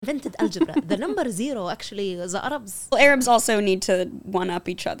invented algebra. The number zero, actually, the Arabs. Well, Arabs also need to one-up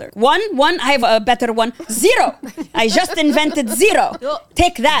each other. One, I have a better one. Zero. I just invented zero.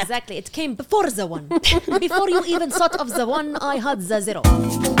 Take that. Exactly. It came before the one. Before you even thought of the one, I had the zero.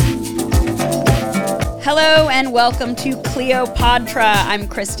 Hello and welcome to Cleopatra. I'm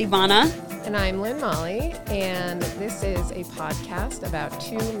Christy Vana. And I'm Lynn Molly, and this is a podcast about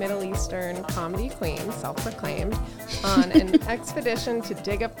two Middle Eastern comedy queens, self-proclaimed, on an expedition to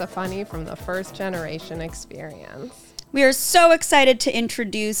dig up the funny from the first generation experience. We are so excited to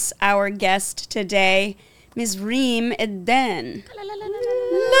introduce our guest today, Ms. Reem Edan.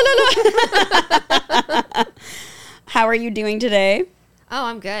 How are you doing today? Oh,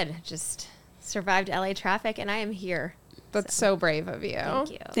 I'm good. Just survived LA traffic, and I am here. That's so brave of you.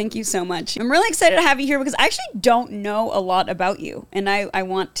 Thank you. Thank you so much. I'm really excited to have you here because I actually don't know a lot about you. And I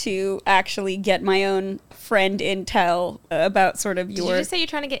want to actually get my own friend intel about sort of your... Did you just say you're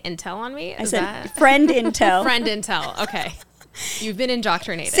trying to get intel on me? I said friend intel. Friend intel. Okay. You've been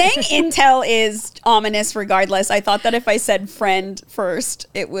indoctrinated. Saying intel is ominous regardless. I thought that if I said friend first,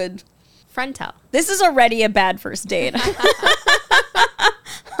 it would... Friend tell. This is already a bad first date.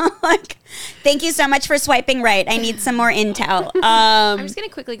 Like, thank you so much for swiping right. I need some more intel. I'm just going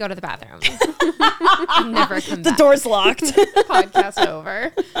to quickly go to the bathroom. Never come The back. door's locked. Podcast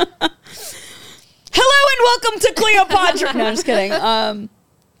over. Hello and welcome to Cleopatra. No, I'm just kidding.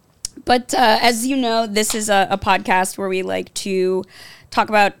 But as you know, this is a podcast where we like to talk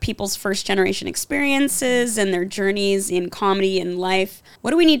about people's first generation experiences and their journeys in comedy and life.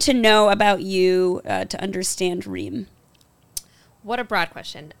 What do we need to know about you to understand Reem? What a broad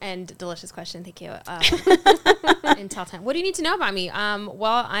question and delicious question. Thank you. Intel time. What do you need to know about me?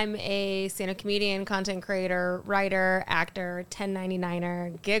 Well, I'm a stand-up comedian, content creator, writer, actor,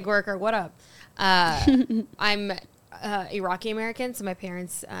 1099er, gig worker. What up? I'm Iraqi American, so my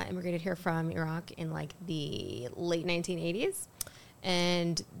parents immigrated here from Iraq in like the late 1980s.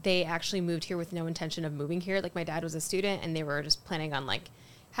 And they actually moved here with no intention of moving here. Like my dad was a student and they were just planning on like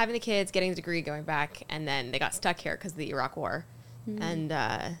having the kids, getting a degree, going back. And then they got stuck here because of the Iraq war. And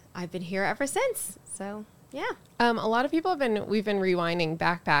I've been here ever since. So, yeah. A lot of people we've been rewinding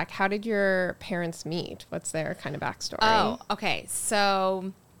back. How did your parents meet? What's their kind of backstory? Oh, okay.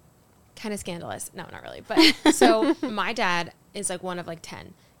 So kind of scandalous. No, not really. But so my dad is like one of like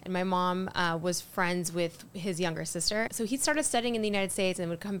 10. And my mom was friends with his younger sister. So he started studying in the United States and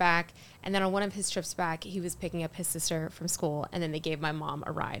would come back. And then on one of his trips back, he was picking up his sister from school. And then they gave my mom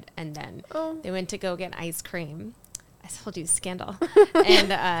a ride. And then they went to go get ice cream. I told you, scandal.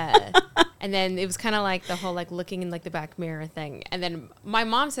 And then it was kind of like the whole like looking in like the back mirror thing. And then my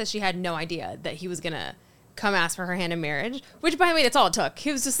mom says she had no idea that he was going to come ask for her hand in marriage, which by the way, that's all it took.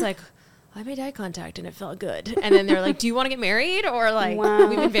 He was just like, I made eye contact and it felt good. And then they're like, do you want to get married? Or like,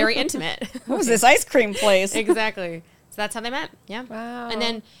 we've been very intimate. What was this ice cream place? Exactly. So that's how they met. Yeah. Wow. And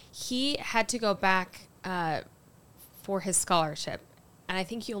then he had to go back for his scholarship. And I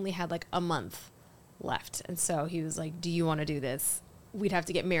think he only had like a month left. And so he was like, do you want to do this? We'd have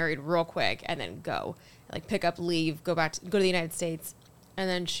to get married real quick and then go. Like pick up, leave, go to the United States. And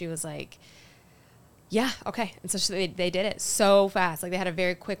then she was like, yeah, okay. And so they did it so fast. Like they had a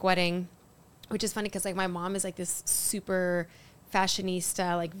very quick wedding. Which is funny because like my mom is like this super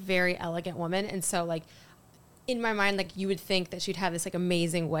fashionista, like very elegant woman. And so like in my mind, like you would think that she'd have this like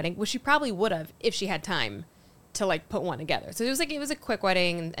amazing wedding, which she probably would have if she had time to like put one together. So it was a quick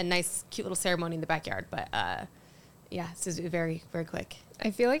wedding and a nice, cute little ceremony in the backyard. But yeah, so it was very, very quick. I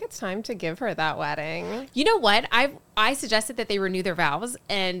feel like it's time to give her that wedding. You know what? I suggested that they renew their vows,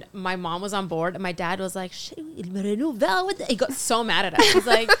 and my mom was on board, and my dad was like, renew vows? He got so mad at us. He's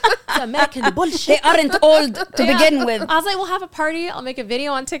like, it's American bullshit. They aren't old to begin with. I was like, we'll have a party. I'll make a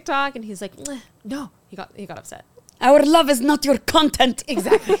video on TikTok. And he's like, no. He got upset. Our love is not your content.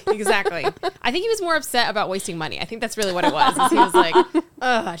 Exactly. I think he was more upset about wasting money. I think that's really what it was. He was like,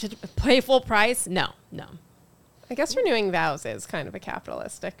 I should pay full price. No. I guess renewing vows is kind of a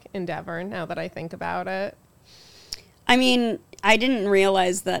capitalistic endeavor now that I think about it. I mean, I didn't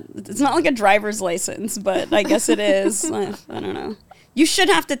realize that it's not like a driver's license, but I guess it is. I don't know. You should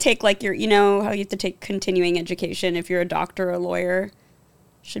have to take like you know how you have to take continuing education if you're a doctor or a lawyer.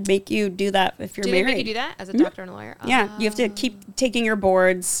 Should make you do that if you're married. Do they make you do that as a doctor and a lawyer? Yeah, you have to keep taking your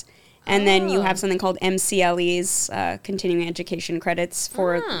boards, and then you have something called MCLEs, continuing education credits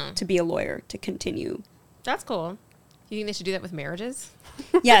to be a lawyer, to continue. That's cool. You think they should do that with marriages?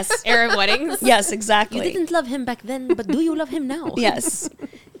 Yes. Arab weddings? Yes, exactly. You didn't love him back then, but do you love him now? Yes.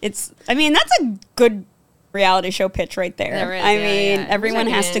 That's a good reality show pitch right there. There is, I mean, yeah. everyone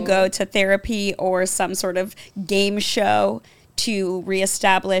has to go to therapy or some sort of game show to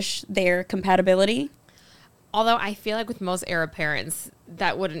reestablish their compatibility. Although I feel like with most Arab parents,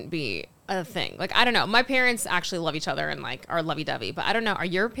 that wouldn't be a thing. Like, I don't know. My parents actually love each other and like are lovey-dovey, but I don't know. Are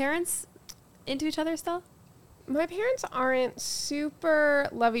your parents into each other still? My parents aren't super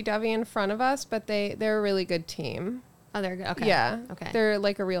lovey-dovey in front of us, but they're a really good team. Oh, they're good. Okay. Yeah. Okay. They're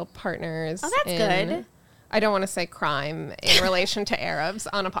like a real partners. Oh, that's good. I don't want to say crime in relation to Arabs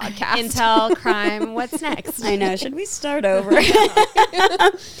on a podcast. Intel, crime. What's next? I know. Should we start over? No,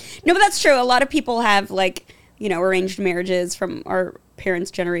 but that's true. A lot of people have like, you know, arranged marriages from our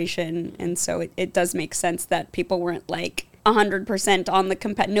parents' generation. And so it does make sense that people weren't like 100% on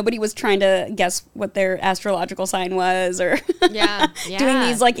the nobody was trying to guess what their astrological sign was or doing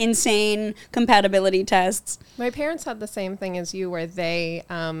these like insane compatibility tests. My parents had the same thing as you where they,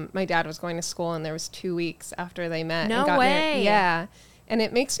 my dad was going to school and there was 2 weeks after they met. No and got way. Married. Yeah. And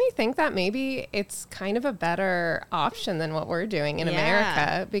it makes me think that maybe it's kind of a better option than what we're doing in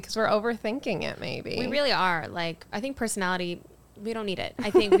America because we're overthinking it maybe. We really are. Like, I think personality, we don't need it.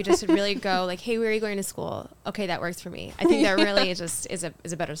 I think we just should really go like, hey, where are you going to school? Okay, that works for me. I think that really just is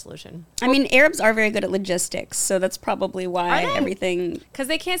a better solution. I mean, Arabs are very good at logistics, so that's probably why Are they? everything... Because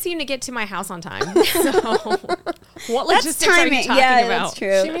they can't seem to get to my house on time. So what That's logistics are you timing. talking Yeah, about? that's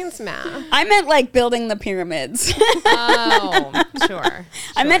true. She means math. I meant like building the pyramids. Oh, sure.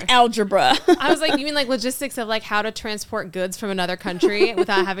 I meant algebra. I was like, you mean like logistics of like how to transport goods from another country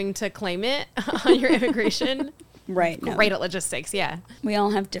without having to claim it on your immigration? Right. No. Great at logistics, yeah. We all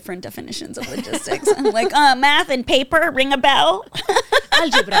have different definitions of logistics. Like math and paper ring a bell.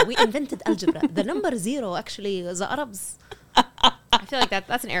 Algebra. We invented algebra. The number 0 actually the Arabs. I feel like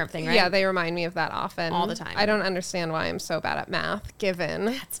that's an Arab thing, right? Yeah, they remind me of that often. All the time. I don't understand why I'm so bad at math, given.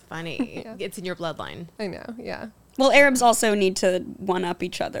 That's funny. It's in your bloodline. I know, yeah. Well, Arabs also need to one-up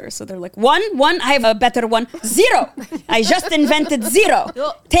each other. So they're like, one, I have a better one. 0. I just invented 0.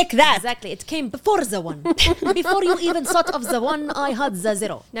 Take that. Exactly. It came before the 1. Before you even thought of the 1, I had the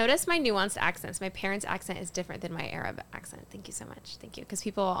 0. Notice my nuanced accents. My parents' accent is different than my Arab accent. Thank you so much. Thank you. Because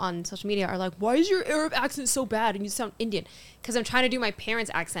people on social media are like, why is your Arab accent so bad and you sound Indian? Because I'm trying to do my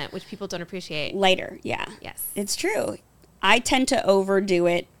parents' accent, which people don't appreciate. Lighter, yeah. Yes. It's true. I tend to overdo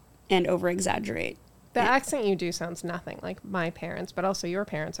it and over-exaggerate. The accent you do sounds nothing like my parents, but also your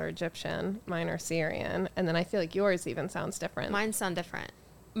parents are Egyptian, mine are Syrian, and then I feel like yours even sounds different. Mine sound different.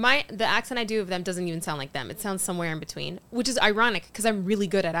 The accent I do of them doesn't even sound like them. It sounds somewhere in between, which is ironic because I'm really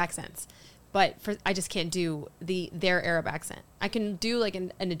good at accents. But I just can't do their Arab accent. I can do like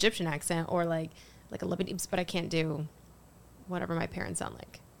an Egyptian accent or like a Lebanese, but I can't do whatever my parents sound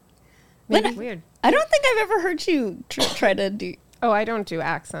like. Maybe Weird. I don't think I've ever heard you try to do... Oh, I don't do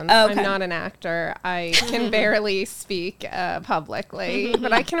accents. Oh, okay. I'm not an actor. I can barely speak publicly,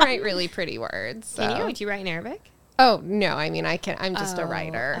 but I can write really pretty words. So. Can you? Do you write in Arabic? Oh, no. I mean, I can. I'm just a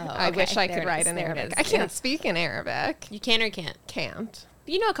writer. Oh, I okay. wish I There could it write is. in There it Arabic. is. I can't Yeah. speak in Arabic. You can or you can't? Can't.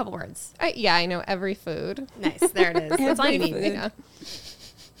 But you know a couple words. Yeah, I know every food. Nice. There it is. That's all you need. Every Yeah.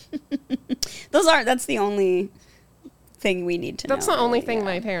 That's the only thing we need to know. That's the only really, thing yeah.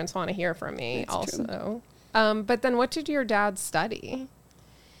 my parents want to hear from me That's true. also. But then what did your dad study?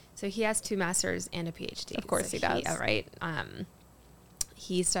 So he has 2 masters and a PhD. Of course So he does. Right.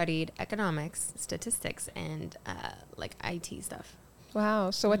 He studied economics, statistics, and like IT stuff.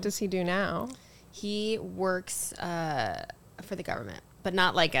 Wow. So what does he do now? He works for the government, but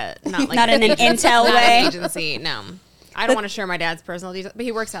not like Not in an intel not way. an agency. No, I don't want to share my dad's personal details, but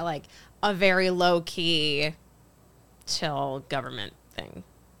he works at like a very low key, chill government thing.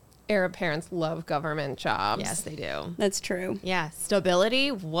 Arab parents love government jobs. Yes, they do. That's true. Yeah,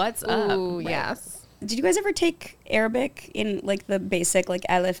 stability. What's up? Ooh, Right. yes. Did you guys ever take Arabic in like the basic like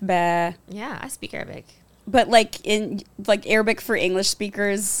alif ba? Yeah, I speak Arabic. But like in like Arabic for English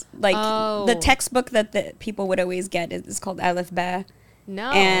speakers, like Oh. the textbook that the people would always get is called alif ba,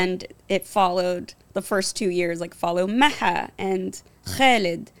 No. and it followed the first 2 years like follow Maha and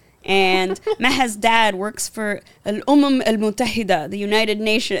Khalid. And Maha's dad works for Al-Umam Al-Mutahida, the United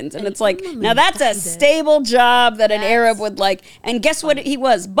Nations. And it's like, now that's a stable job that an Arab would like. And guess what he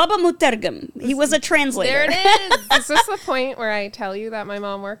was? Baba Mutargam. He was a translator. there it is. Is this the point where I tell you that my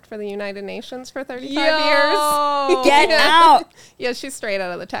mom worked for the United Nations for 35 years? Get out. Yeah, she's straight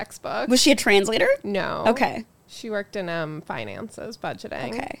out of the textbook. Was she a translator? No. Okay. She worked in finances,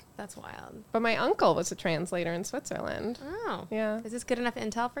 budgeting. Okay. That's wild. But my uncle was a translator in Switzerland. Oh. Yeah. Is this good enough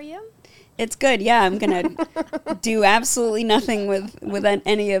intel for you? It's good. Yeah, I'm going to do absolutely nothing with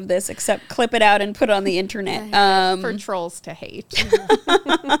any of this except clip it out and put it on the internet. For trolls to hate.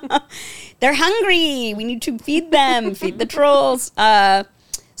 They're hungry. We need to feed them, feed the trolls.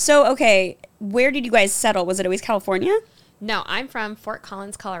 So, okay, where did you guys settle? Was it always California? No, I'm from Fort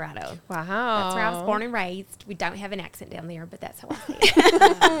Collins, Colorado. Wow. That's where I was born and raised. We don't have an accent down there, but that's how I say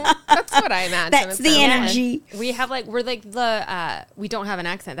it. That's what I imagine. That's it the sounds energy. We have we're like the, we don't have an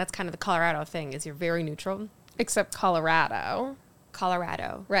accent. That's kind of the Colorado thing, is you're very neutral. Except Colorado,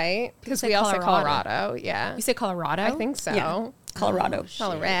 Colorado. right? Because say we all say Colorado. Colorado. Yeah. You say Colorado? I think so. Yeah. Colorado.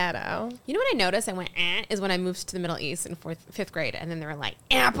 Colorado. You know what I noticed? I went, is when I moved to the Middle East in fifth grade. And then they were like,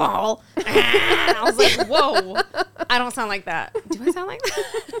 apple. I was like, whoa. I don't sound like that. Do I sound like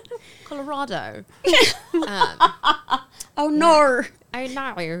that? Colorado. Oh, no. I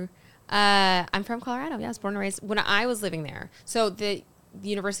know. I'm from Colorado. Yeah, I was born and raised when I was living there. So the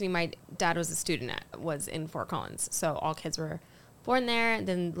university my dad was a student at was in Fort Collins. So all kids were born there. And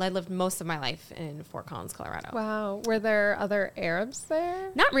then I lived most of my life in Fort Collins, Colorado. Wow. Were there other Arabs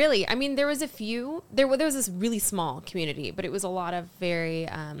there? Not really. I mean, there was a few. There was this really small community, but it was a lot of very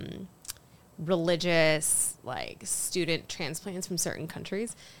religious, like student transplants from certain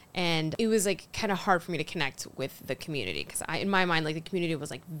countries. And it was like kind of hard for me to connect with the community because in my mind, like the community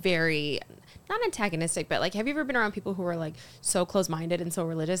was like very, not antagonistic, but like, have you ever been around people who are like so close-minded and so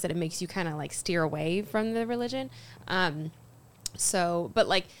religious that it makes you kind of like steer away from the religion? But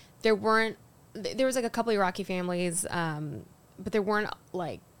like there was like a couple Iraqi families, but there weren't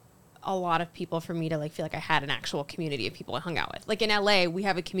like a lot of people for me to like feel like I had an actual community of people I hung out with. Like in LA, we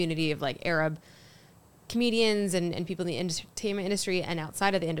have a community of like Arab comedians and people in the entertainment industry and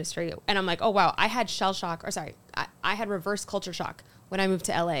outside of the industry. And I'm like, oh, wow, I had I had reverse culture shock when I moved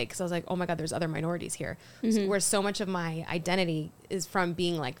to LA because I was like, oh my God, there's other minorities here. Mm-hmm. Where so much of my identity is from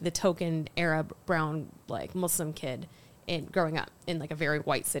being like the token Arab, brown, like Muslim kid growing up in like a very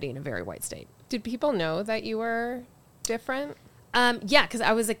white city in a very white state. Did people know that you were different? Yeah, because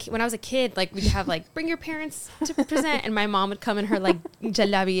when I was a kid, like we'd have like bring your parents to present, and my mom would come in her like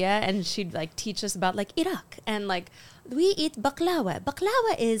jalabiya, and she'd like teach us about like Iraq, and like we eat baklawa.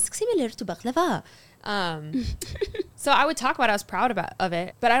 Baklawa is similar to baklava. So I would talk about it. I was proud of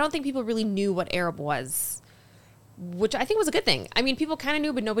it, but I don't think people really knew what Arab was, which I think was a good thing. I mean, people kind of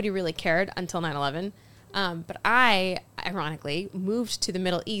knew, but nobody really cared until 9/11. But I, ironically, moved to the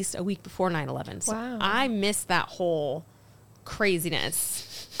Middle East a week before 9/11. So wow. I missed that whole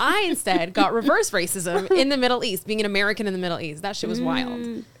craziness. I instead got reverse racism in the Middle East, being an American in the Middle East. That shit was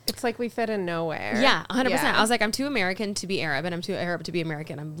wild. It's like we fit in nowhere. Yeah, 100%. Yeah. I was like, I'm too American to be Arab, and I'm too Arab to be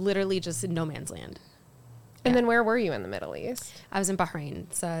American. I'm literally just in no man's land. And then where were you in the Middle East? I was in Bahrain.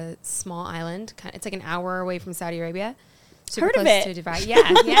 It's a small island. It's like an hour away from Saudi Arabia. Super Heard of close it. to Dubai.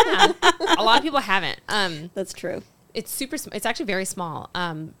 Yeah, yeah. A lot of people haven't. That's true. It's actually very small.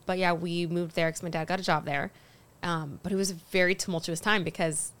 But yeah, we moved there because my dad got a job there. But it was a very tumultuous time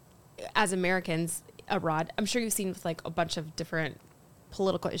because as Americans abroad, I'm sure you've seen with like a bunch of different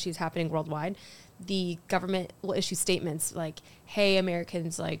political issues happening worldwide, the government will issue statements like, hey,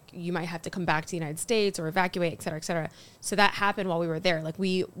 Americans, like you might have to come back to the United States or evacuate, et cetera, et cetera. So that happened while we were there. Like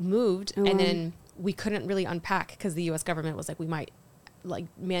we moved and then we couldn't really unpack because the U.S. government was like, we might like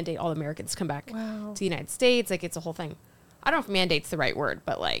mandate all Americans come back to the United States. Like it's a whole thing. I don't know if mandate's the right word,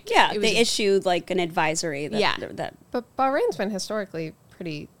 but like, yeah, they issued like an advisory. That But Bahrain's been historically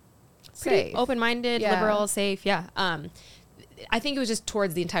pretty safe. Open-minded, Yeah. liberal, safe. Yeah. I think it was just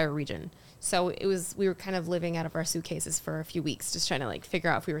towards the entire region. So we were kind of living out of our suitcases for a few weeks, just trying to like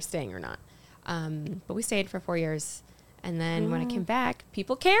figure out if we were staying or not. But we stayed for 4 years. And then when I came back,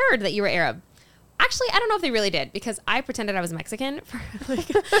 people cared that you were Arab. Actually, I don't know if they really did because I pretended I was Mexican for like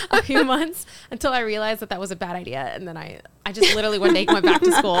a few months until I realized that was a bad idea. And then I just literally one day went back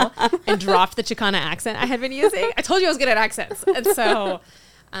to school and dropped the Chicana accent I had been using. I told you I was good at accents. And so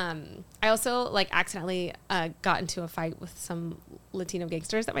I also like accidentally got into a fight with some Latino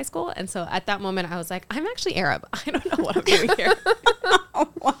gangsters at my school. And so at that moment I was like, I'm actually Arab. I don't know what I'm doing here. oh,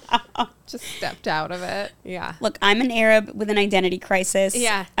 wow. Just stepped out of it. Yeah. Look, I'm an Arab with an identity crisis.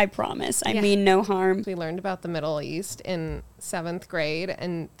 Yeah. I promise. I mean no harm. We learned about the Middle East in 7th grade,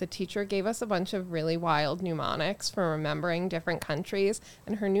 and the teacher gave us a bunch of really wild mnemonics for remembering different countries.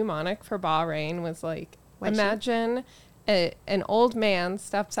 And her mnemonic for Bahrain was like, imagine an old man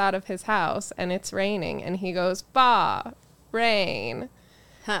steps out of his house and it's raining, and he goes, Bah, rain.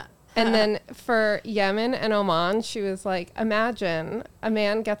 Huh. And then for Yemen and Oman, she was like, imagine a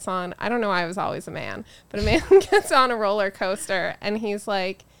man gets on, I don't know why I was always a man, but a man gets on a roller coaster and he's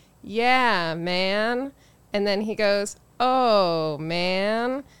like, yeah, man. And then he goes, oh,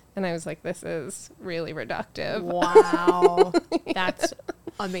 man. And I was like, this is really reductive. Wow. That's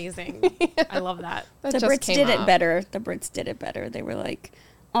amazing. I love that. That The just Brits came did it up. better. The Brits did it better. They were like,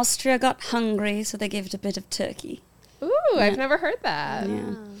 Austria got hungry, so they gave it a bit of turkey. Ooh, I've never heard that.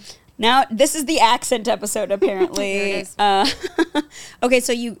 Yeah. Now this is the accent episode, apparently. There it is. Okay,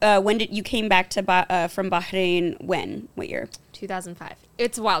 so you when did you came back to from Bahrain? When? What year? 2005.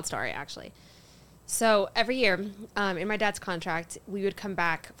 It's a wild story, actually. So every year, in my dad's contract, we would come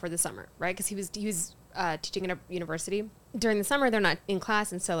back for the summer, right? Because he was teaching at a university. During the summer, they're not in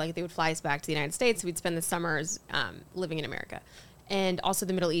class, and so like they would fly us back to the United States. We'd spend the summers living in America. And also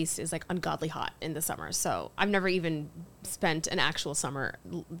the Middle East is like ungodly hot in the summer. So I've never even spent an actual summer,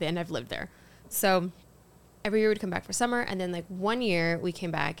 and I've lived there. So every year we'd come back for summer, and then like one year we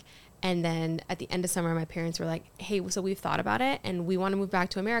came back, and then at the end of summer, my parents were like, hey, so we've thought about it, and we want to move back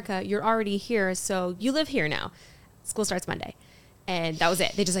to America. You're already here, so you live here now. School starts Monday. And that was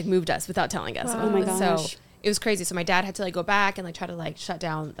it. They just like moved us without telling us. Wow. Oh my gosh. So it was crazy. So my dad had to like go back and like try to like shut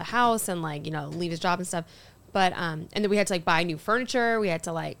down the house and like, you know, leave his job and stuff. But and then we had to like buy new furniture. We had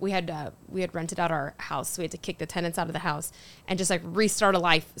to like we had rented out our house, so we had to kick the tenants out of the house and just like restart a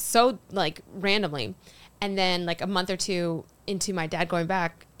life so like randomly. And then like a month or two into my dad going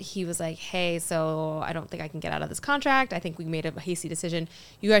back, he was like, hey, so I don't think I can get out of this contract. I think we made a hasty decision.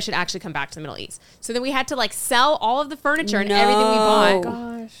 You guys should actually come back to the Middle East. So then we had to like sell all of the furniture and everything we bought.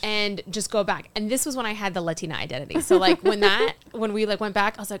 Gosh. And just go back. And this was when I had the Latina identity. So like when we like went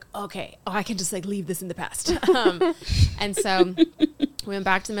back, I was like, okay, I can just like leave this in the past. And so we went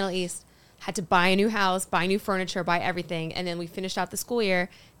back to the Middle East, had to buy a new house, buy new furniture, buy everything. And then we finished out the school year.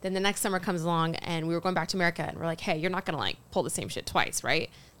 Then the next summer comes along and we were going back to America, and we're like, hey, you're not going to like pull the same shit twice, right?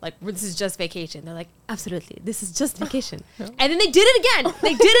 Like, this is just vacation. They're like, absolutely, this is just vacation. And then they did it again.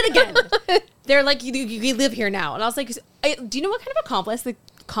 They did it again. They're like, you live here now. And I was like, do you know what kind of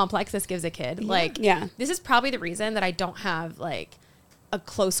a complex this gives a kid? Yeah. Like, this is probably the reason that I don't have like a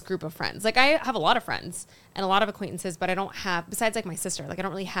close group of friends. Like, I have a lot of friends and a lot of acquaintances, but I don't have, besides like my sister, like I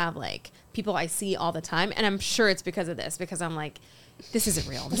don't really have like people I see all the time. And I'm sure it's because of this, because I'm like, this isn't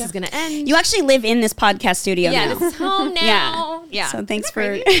real. This is going to end. You actually live in this podcast studio now. Yeah, this is home now. Yeah. So thanks for...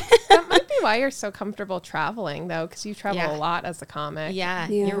 That might be why you're so comfortable traveling, though, because you travel a lot as a comic. Yeah,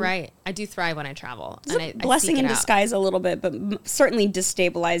 you're right. I do thrive when I travel. It's a blessing in disguise a little bit, but certainly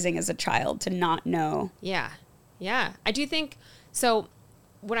destabilizing as a child to not know. Yeah. Yeah. I do think... So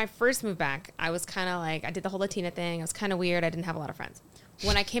when I first moved back, I was kind of like... I did the whole Latina thing. I was kind of weird. I didn't have a lot of friends.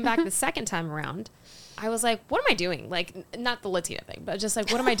 When I came back the second time around... I was like, what am I doing? Like, not the Latina thing, but just like,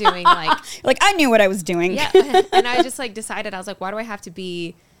 what am I doing? Like I knew what I was doing. Yeah. And I just like decided, I was like, why do I have to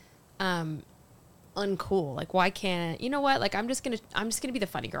be uncool? Like, why can't, you know what? Like, I'm just going to be the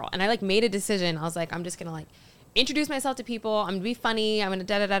funny girl. And I like made a decision. I was like, I'm just going to like introduce myself to people. I'm going to be funny. I'm going to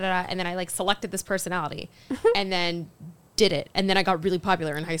da-da-da-da-da. And then I like selected this personality and then did it. And then I got really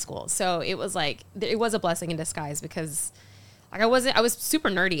popular in high school. So it was like, it was a blessing in disguise, because like I was super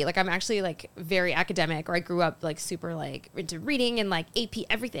nerdy. Like I'm actually like very academic, or I grew up like super like into reading and like AP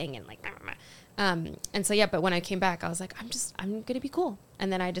everything and like, and so, yeah, but when I came back, I was like, I'm going to be cool.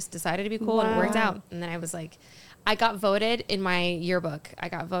 And then I just decided to be cool. And it worked out. And then I was like, I got voted in my yearbook. I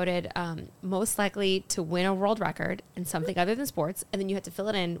got voted most likely to win a world record in something other than sports. And then you had to fill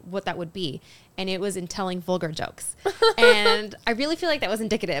it in what that would be. And it was in telling vulgar jokes. And I really feel like that was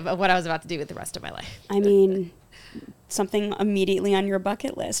indicative of what I was about to do with the rest of my life. I mean, something immediately on your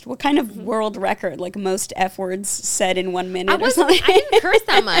bucket list. What kind of world record? Like most F words said in 1 minute or something? I didn't curse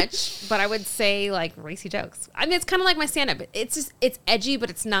that much, but I would say like racy jokes. I mean, it's kind of like my stand-up. It's edgy, but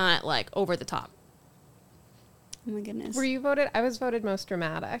it's not like over the top. Oh my goodness. Were you voted? I was voted most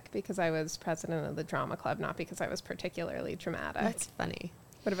dramatic because I was president of the drama club, not because I was particularly dramatic. That's funny.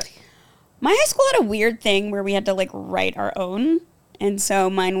 What about my high school had a weird thing where we had to like write our own. And so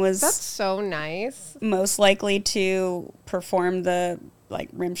mine was... That's so nice. Most likely to perform the like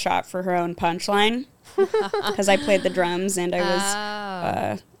rim shot for her own punchline. Because I played the drums and I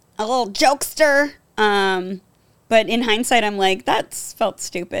was a little jokester. But in hindsight, I'm like, that felt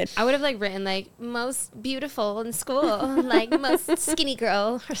stupid. I would have like written like most beautiful in school, like most skinny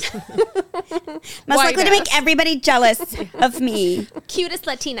girl. Most likely to make everybody jealous of me. Cutest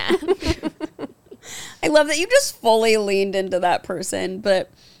Latina. I love that you just fully leaned into that person, but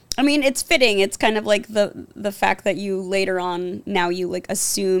I mean, it's fitting. It's kind of like the fact that you later on, now you like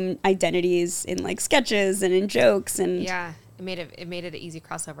assume identities in like sketches and in jokes, and yeah, it made it an easy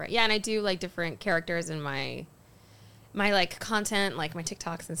crossover. Yeah, and I do like different characters in my like content, like my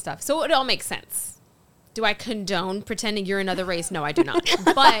TikToks and stuff. So it all makes sense. Do I condone pretending you're another race? No, I do not.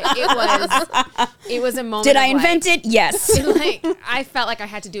 But it was a moment. Did I invent it? Yes. Like I felt like I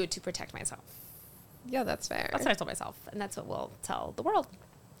had to do it to protect myself. Yeah, that's fair. That's what I told myself, and that's what we'll tell the world.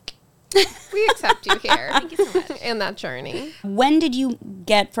 We accept you here. Thank you so much. In that journey. When did you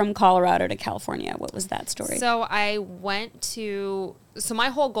get from Colorado to California? What was that story? So I went to so my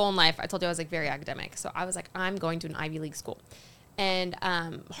whole goal in life, I told you I was like very academic. So I was like, I'm going to an Ivy League school. And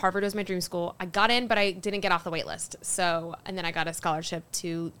Harvard was my dream school. I got in, but I didn't get off the wait list. So, and then I got a scholarship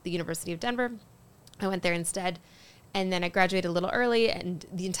to the University of Denver. I went there instead. And then I graduated a little early. And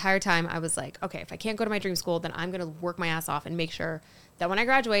the entire time I was like, okay, if I can't go to my dream school, then I'm going to work my ass off and make sure that when I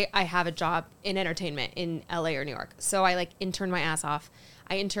graduate, I have a job in entertainment in LA or New York. So I like interned my ass off.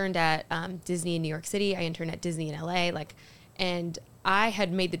 I interned at Disney in New York City. I interned at Disney in LA. And I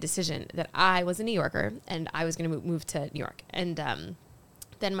had made the decision that I was a New Yorker and I was going to move to New York. And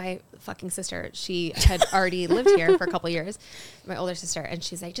then my fucking sister, she had already lived here for a couple years, my older sister, and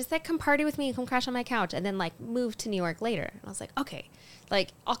she's like, just like come party with me, come crash on my couch, and then like move to New York later. And I was like, okay, like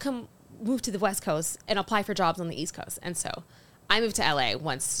I'll come move to the West Coast and apply for jobs on the East Coast. And so I moved to LA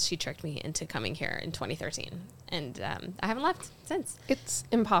once she tricked me into coming here in 2013. And I haven't left since. It's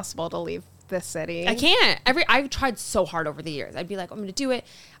impossible to leave this city. I can't. I've tried so hard over the years. I'd be like, I'm going to do it.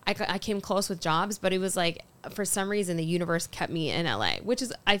 I came close with jobs, but it was like, for some reason, the universe kept me in LA, which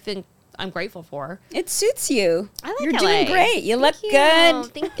is, I think, I'm grateful for. It suits you. I like You're LA. doing great. You look you. good.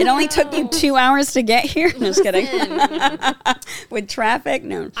 Thank It only you. took you 2 hours to get here. No, just kidding. With traffic,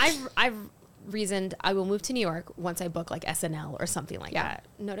 no. I've reasoned I will move to New York once I book like SNL or something like Yeah. that.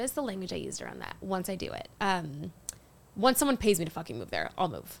 Notice the language I used around that. Once I do it. Once someone pays me to fucking move there, I'll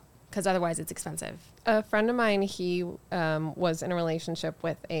move. Because otherwise it's expensive. A friend of mine, he was in a relationship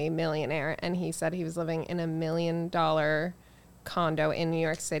with a millionaire, and he said he was living in $1 million condo in New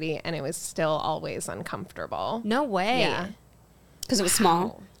York City, and it was still always uncomfortable. No way. Yeah. Because it was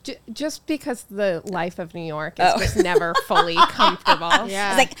small. Just because the life of New York is just never fully comfortable.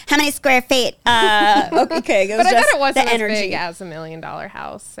 Yeah. It's like, how many square feet? Okay. It was But I bet just it wasn't the as energy. big as $1 million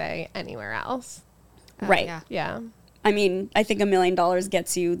house, say, anywhere else. Right. Yeah. Yeah. I mean, I think $1 million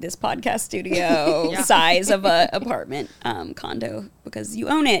gets you this podcast studio size of a apartment condo because you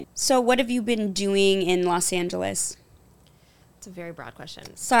own it. So what have you been doing in Los Angeles? It's a very broad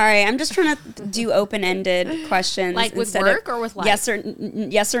question. Sorry, I'm just trying to do open-ended questions. Like with instead work of or with life?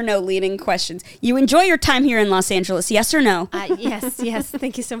 yes or no leading questions. You enjoy your time here in Los Angeles, yes or no? Yes.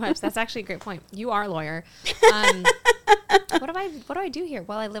 Thank you so much. That's actually a great point. You are a lawyer. What do I do here?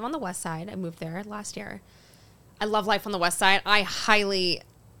 Well, I live on the West Side. I moved there last year. I love life on the West Side. Actually,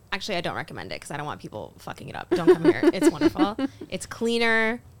 I don't recommend it because I don't want people fucking it up. Don't come here. It's wonderful. It's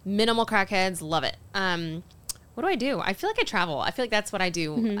cleaner, minimal crackheads. Love it. What do I do? I feel like I travel. I feel like that's what I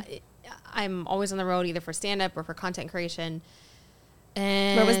do. Mm-hmm. I'm always on the road either for stand-up or for content creation.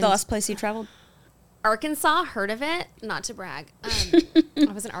 And Where was the last place you traveled? Arkansas, heard of it? Not to brag.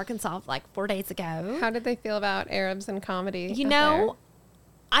 I was in Arkansas like 4 days ago. How did they feel about Arabs in comedy? You up know,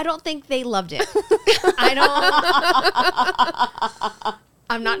 I don't think they loved it.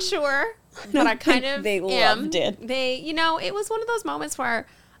 I'm not sure, but I kind of they am. loved it. It was one of those moments where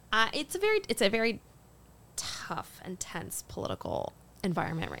it's a very tough and tense political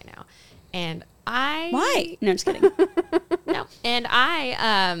environment right now. And Why? No, just kidding. No. And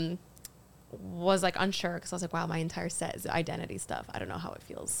I was like unsure because I was like, wow, my entire set is identity stuff. I don't know how it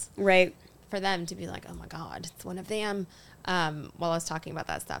feels Right. for them to be like, oh my God, it's one of them. While I was talking about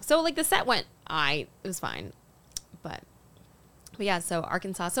that stuff. So like the set went, it was fine. But yeah, so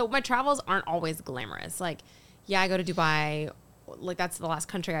Arkansas. So my travels aren't always glamorous. Like, yeah, I go to Dubai. Like that's the last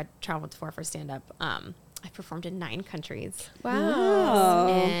country I traveled for stand-up. I performed in 9 countries. Wow. Oh.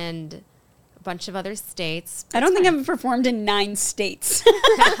 And a bunch of other states. I don't think I've performed in 9 states.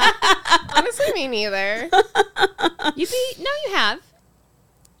 Honestly, me neither. You have.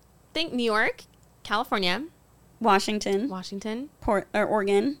 Think New York, California, Washington,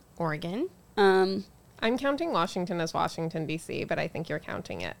 Oregon. Oregon. I'm counting Washington as Washington, D.C., but I think you're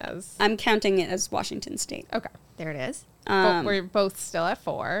counting it as... I'm counting it as Washington State. Okay. There it is. But we're both still at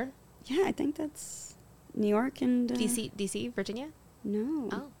 4. Yeah, I think that's New York and... DC, Virginia? No.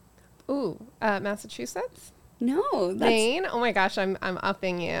 Oh. Ooh, Massachusetts? No. That's, Maine? Oh my gosh, I'm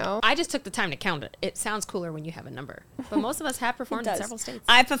upping you. I just took the time to count it. It sounds cooler when you have a number. But most of us have performed in does. several states.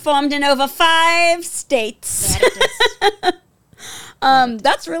 I performed in over 5 states.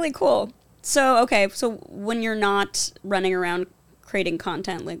 That's really cool. So, okay, so when you're not running around creating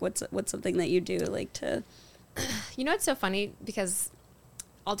content, like what's something that you do like to... You know, it's so funny because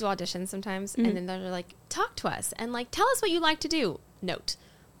I'll do auditions sometimes and then they're like, talk to us and like, tell us what you like to do. Note,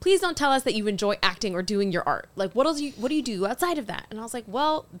 please don't tell us that you enjoy acting or doing your art. Like, what do you do outside of that? And I was like,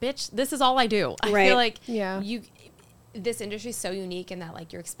 well, bitch, this is all I do. I Right. feel like Yeah. this industry is so unique in that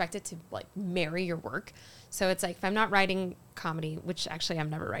like you're expected to like marry your work. So it's like if I'm not writing comedy, which actually I'm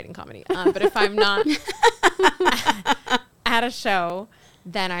never writing comedy, but if I'm not at a show,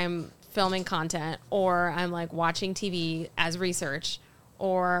 then I'm filming content, or I'm like watching TV as research,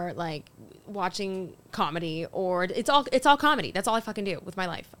 or like watching comedy, or it's all comedy. That's all I fucking do with my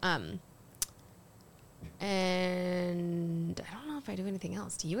life. And I don't know if I do anything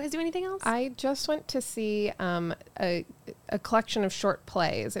else. Do you guys do anything else? I just went to see a collection of short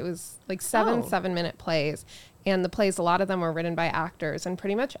plays. It was like 7-minute plays. And the plays, a lot of them were written by actors. And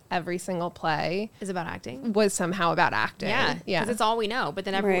pretty much every single play Is about acting. was somehow about acting. Yeah. Yeah. Because it's all we know. But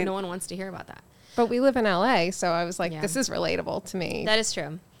then no one wants to hear about that. But we live in LA. So I was like, Yeah. this is relatable to me. That is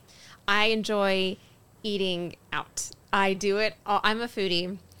true. I enjoy eating out. I do it. I'm a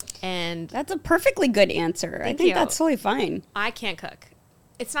foodie. And That's a perfectly good answer. I Thank think you. that's totally fine. I can't cook.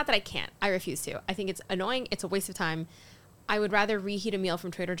 It's not that I can't. I refuse to. I think it's annoying. It's a waste of time. I would rather reheat a meal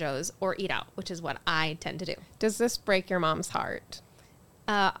from Trader Joe's or eat out, which is what I tend to do. Does this break your mom's heart?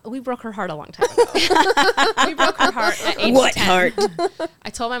 We broke her heart a long time ago. We broke her heart at age What 10. heart? I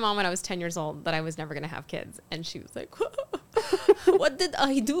told my mom when I was 10 years old that I was never going to have kids. And she was like, what did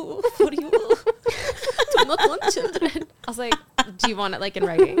I do for you to not want children? I was like, do you want it like in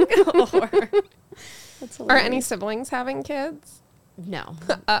writing? That's Are any siblings having kids? No.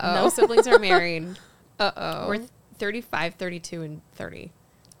 Uh-oh. No siblings are married. Uh-oh. We're 35, 32, and 30.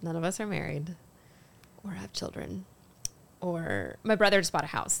 None of us are married or have children. Or my brother just bought a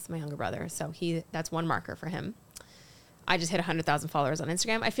house, my younger brother. So that's one marker for him. I just hit 100,000 followers on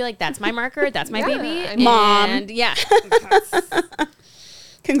Instagram. I feel like that's my marker. That's my Yeah, baby. I mean- Mom. And yeah.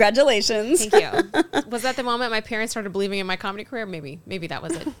 Congratulations. Thank you. Was that the moment my parents started believing in my comedy career? Maybe that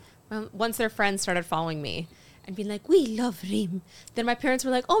was it. Once their friends started following me and being like, we love Reem. Then my parents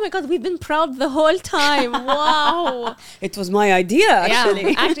were like, oh my God, we've been proud the whole time. Wow. It was my idea,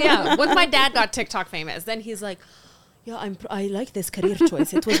 actually. Yeah. Once my dad got TikTok famous, then he's like, yeah, I like this career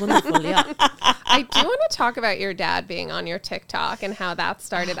choice. It was wonderful. Yeah. I do want to talk about your dad being on your TikTok and how that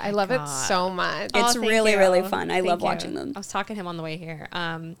started. I love it so much. It's thank really, you. really fun. I Thank love you. watching them. I was talking to him on the way here.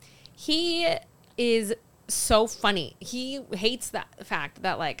 He is so funny. He hates that fact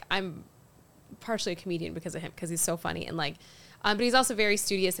that like I'm partially a comedian because of him, because he's so funny and like, but he's also very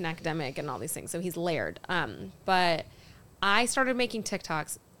studious and academic and all these things. So he's layered. But I started making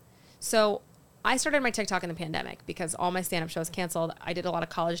TikToks. So I started my TikTok in the pandemic because all my stand-up shows canceled. I did a lot of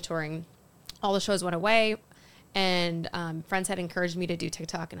college touring. All the shows went away, and friends had encouraged me to do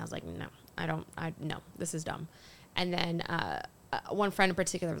TikTok, and I was like, no, no, this is dumb. And then one friend in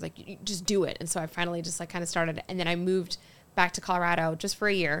particular was like, you just do it. And so I finally just like kind of started, and then I moved back to Colorado just for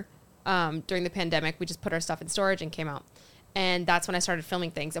a year. During the pandemic, we just put our stuff in storage and came out. And that's when I started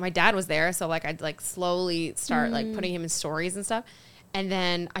filming things. And my dad was there, so like I'd like slowly start like putting him in stories and stuff. And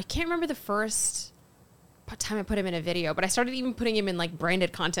then I can't remember the first time I put him in a video, but I started even putting him in like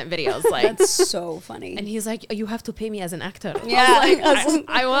branded content videos. Like, That's so funny. and he's like, you have to pay me as an actor. Yeah. I was like,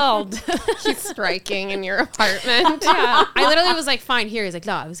 I will. He's striking in your apartment. Yeah. I literally was like, fine, here. He's like,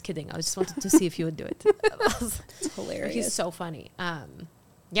 no, I was kidding. I just wanted to see if you would do it. It's hilarious. He's so funny.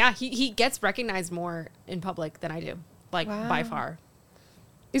 Yeah, he gets recognized more in public than I do, like by far.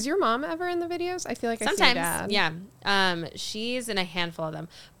 Is your mom ever in the videos? I feel like I see your dad. Yeah. She's in a handful of them,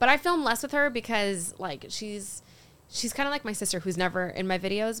 but I film less with her because like she's kind of like my sister who's never in my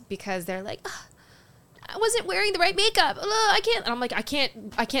videos because they're like, I wasn't wearing the right makeup. I can't. And I'm like, I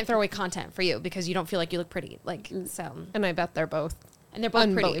can't throw away content for you because you don't feel like you look pretty. Like, so. And I bet they're both And they're both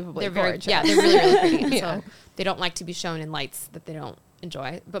pretty. unbelievably They're very, gorgeous. yeah, they're really, really pretty. Yeah. So they don't like to be shown in lights that they don't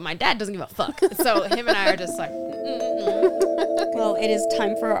enjoy. But my dad doesn't give a fuck. So him and I are just like, Well, it is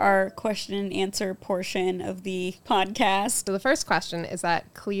time for our question and answer portion of the podcast. So the first question is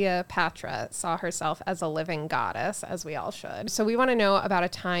that Cleopatra saw herself as a living goddess, as we all should. So we want to know about a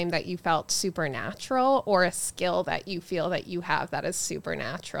time that you felt supernatural or a skill that you feel that you have that is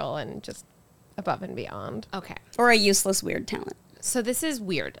supernatural and just above and beyond. okay. Or a useless weird talent. So this is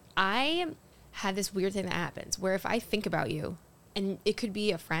weird. I had this weird thing that happens where if I think about you, and it could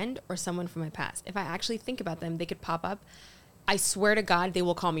be a friend or someone from my past, if I actually think about them, they could pop up. I swear to God, they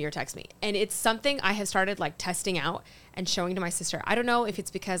will call me or text me. And it's something I have started like testing out and showing to my sister. I don't know if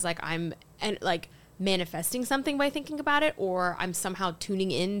it's because like I'm like manifesting something by thinking about it, or I'm somehow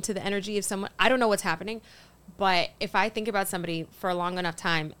tuning into the energy of someone. I don't know what's happening. But if I think about somebody for a long enough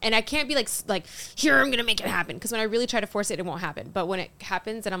time, and I can't be like here, I'm going to make it happen. Because when I really try to force it, it won't happen. But when it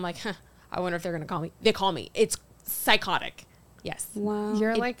happens and I'm like, I wonder if they're going to call me. They call me. It's psychotic. Yes. Wow.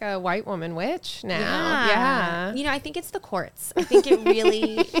 You're like a white woman witch now. Yeah. You know, I think it's the courts. I think it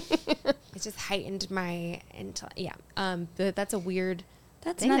really, it just heightened my, yeah. But that's a weird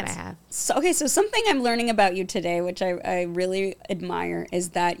thing that I have. So, okay, so something I'm learning about you today, which I really admire, is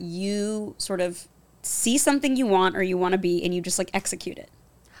that you sort of see something you want or you want to be and you just like execute it.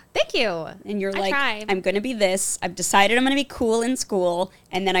 Thank you. And you're I like, tried. I'm going to be this. I've decided I'm going to be cool in school.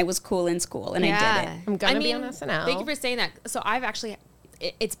 And then I was cool in school and I did it. I'm gonna be on SNL. Thank you for saying that. So I've actually,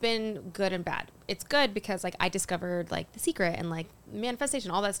 it's been good and bad. It's good because like I discovered like The Secret and like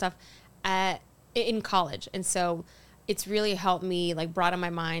manifestation, all that stuff in college. And so it's really helped me like broaden my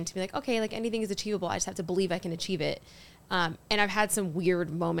mind to be like, okay, like anything is achievable. I just have to believe I can achieve it. And I've had some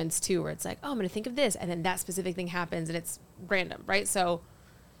weird moments too, where it's like, oh, I'm going to think of this. And then that specific thing happens and it's random. Right. So,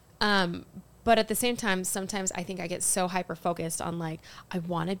 but at the same time, sometimes I think I get so hyper focused on like, I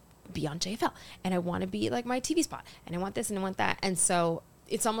want to be on JFL and I want to be like my TV spot and I want this and I want that. And so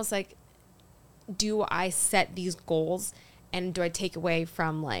it's almost like, do I set these goals and do I take away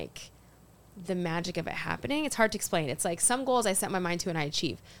from like the magic of it happening? It's hard to explain. It's like some goals I set my mind to and I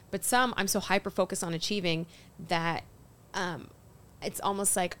achieve, but some I'm so hyper focused on achieving that it's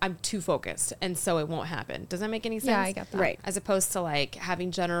almost like I'm too focused and so it won't happen. Does that make any sense? Yeah, I get that. Right. As opposed to like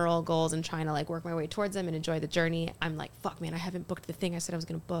having general goals and trying to like work my way towards them and enjoy the journey. I'm like, fuck man, I haven't booked the thing I said I was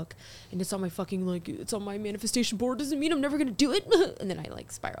going to book and it's on my fucking like, it's on my manifestation board. Doesn't mean I'm never going to do it. And then I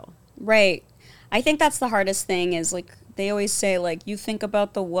like spiral. Right. I think that's the hardest thing is like, they always say like, you think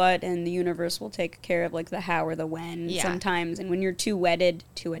about the what and the universe will take care of like the how or the when sometimes. And when you're too wedded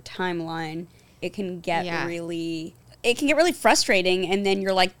to a timeline, it can get really frustrating, and then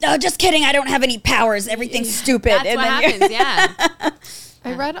you're like, no, just kidding, I don't have any powers, everything's stupid. That's and what then happens,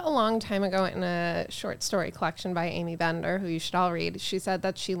 I read a long time ago in a short story collection by Amy Bender, who you should all read. She said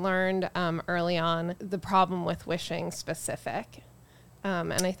that she learned early on the problem with wishing specific.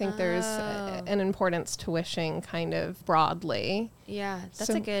 And I think there's an importance to wishing kind of broadly. Yeah, that's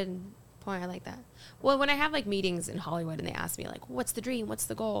a good point. I like that. Well, when I have like meetings in Hollywood and they ask me like, what's the dream? What's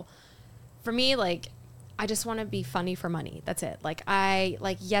the goal? For me, like, I just want to be funny for money. That's it. Like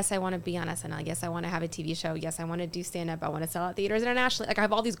yes, I want to be on SNL. Yes, I want to have a TV show. Yes, I want to do stand up. I want to sell out theaters internationally. Like I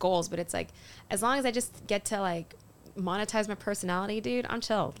have all these goals, but it's like, as long as I just get to like monetize my personality, dude, I'm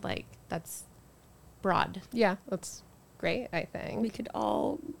chill. Like that's broad. Yeah, that's great, I think. we could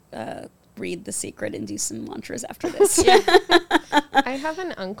all read The Secret and do some mantras after this. I have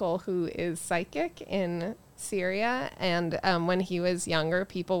an uncle who is psychic in Syria, and when he was younger,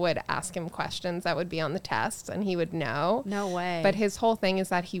 people would ask him questions that would be on the tests, and he would know. No way. But his whole thing is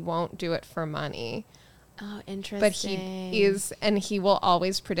that he won't do it for money. Oh, interesting. But he is, and he will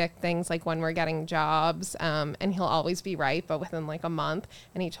always predict things like when we're getting jobs, and he'll always be right, but within like a month.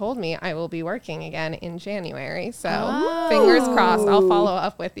 And he told me I will be working again in January. So fingers crossed, I'll follow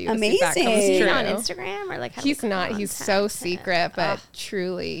up with you. Amazing. To see if that comes Is he true. on Instagram or like? How do He's we not. He's so contact him? secret, but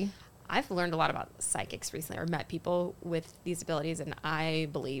truly. I've learned a lot about psychics recently, or met people with these abilities, and I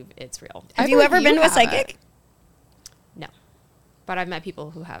believe it's real. Have you ever been to a have psychic? it. No, but I've met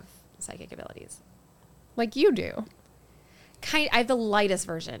people who have psychic abilities. Like you do. I have the lightest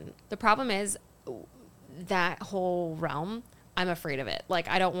version. The problem is that whole realm, I'm afraid of it. Like,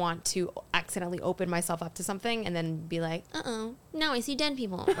 I don't want to accidentally open myself up to something and then be like, uh-oh, now I see dead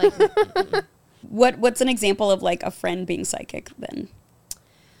people. Like, What's an example of like a friend being psychic then?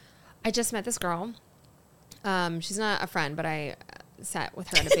 I just met this girl. She's not a friend, but I sat with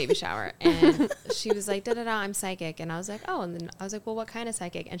her at a baby shower, and she was like, da-da-da, I'm psychic. And I was like, oh. And then I was like, well, what kind of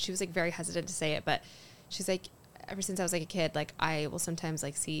psychic? And she was like very hesitant to say it, but she's like, ever since I was like a kid, like I will sometimes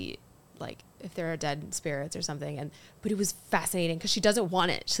like see like if there are dead spirits or something. But it was fascinating because she doesn't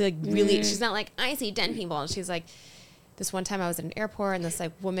want it. She like really, she's not like, I see dead people. And she's like, this one time I was at an airport and this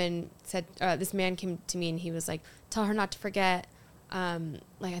like woman said, this man came to me and he was like, tell her not to forget,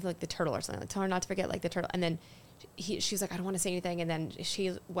 like I feel like the turtle or something, like tell her not to forget like the turtle. And then she was like, I don't want to say anything. And then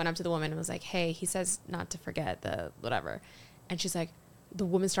she went up to the woman and was like, hey, he says not to forget the whatever. And she's like, the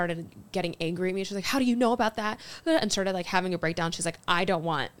woman started getting angry at me. She's like, how do you know about that? And started like having a breakdown. She's like, I don't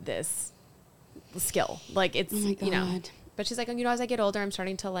want this skill. Like it's, you know, but she's like, you know, as I get older, I'm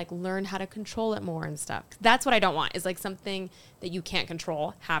starting to like learn how to control it more and stuff. That's what I don't want, is like something that you can't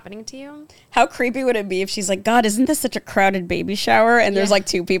control happening to you. How creepy would it be if she's like, God, isn't this such a crowded baby shower? And there's like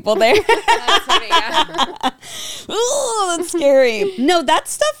 2 people there. That's funny, yeah. Ooh, that's scary. No, that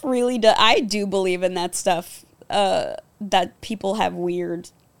stuff really does. I do believe in that stuff, that people have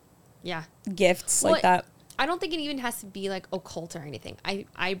weird Yeah. gifts Well, like that. I don't think it even has to be like occult or anything.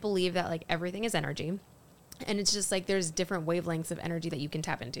 I believe that like everything is energy. And it's just like there's different wavelengths of energy that you can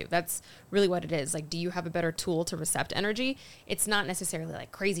tap into. That's really what it is. Like, do you have a better tool to recept energy? It's not necessarily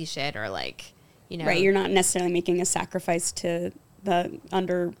like crazy shit or like, you know. Right, you're not necessarily making a sacrifice to the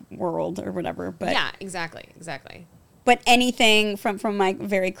underworld or whatever. But yeah, exactly. But anything from my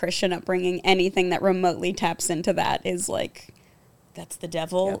very Christian upbringing, anything that remotely taps into that is like that's the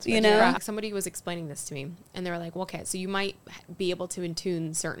devil, That's you know? Like, somebody was explaining this to me, and they were like, well, okay, so you might be able to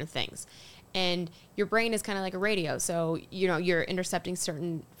intune certain things. And your brain is kind of like a radio. So, you know, you're intercepting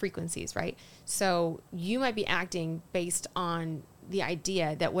certain frequencies, right? So you might be acting based on the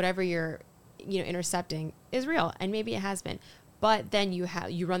idea that whatever you're, you know, intercepting is real. And maybe it has been. But then you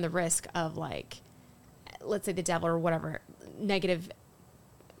run the risk of, like, let's say the devil or whatever, negative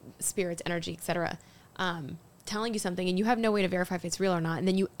spirits, energy, etc., telling you something, and you have no way to verify if it's real or not. And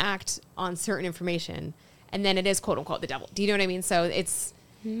then you act on certain information, and then it is quote unquote the devil. Do you know what I mean? So it's,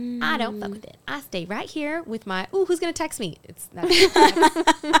 I don't fuck with it. I stay right here with my, who's going to text me? That's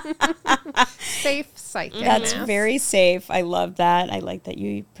Safe psychic. That's very safe. I love that. I like that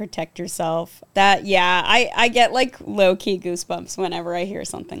you protect yourself. That, yeah, I get like low-key goosebumps whenever I hear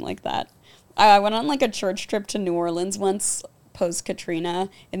something like that. I went on like a church trip to New Orleans once post-Katrina,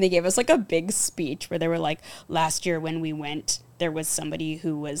 and they gave us like a big speech where they were like, last year when we went, there was somebody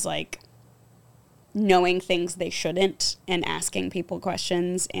who was like knowing things they shouldn't and asking people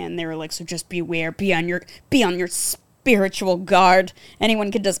questions, and they were like, so just beware, be on your spiritual guard.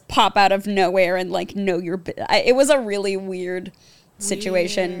 Anyone could just pop out of nowhere and like know your it was a really weird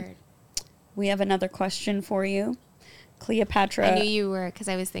situation. Weird. We have another question for you. Cleopatra. I knew you were, because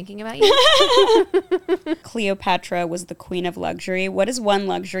I was thinking about you. Cleopatra was the queen of luxury. What is one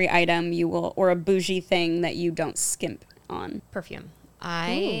luxury item you will, or a bougie thing that you don't skimp on? Perfume.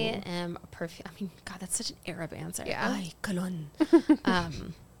 I am a perfume. I mean, God, that's such an Arab answer. Yeah. Ay, cologne.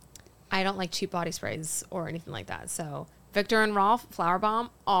 I don't like cheap body sprays or anything like that. So Victor and Rolf, Flower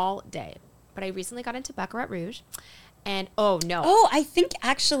Bomb, all day. But I recently got into Baccarat Rouge, and I think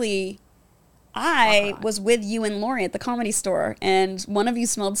actually I was with you and Lori at the Comedy Store, and one of you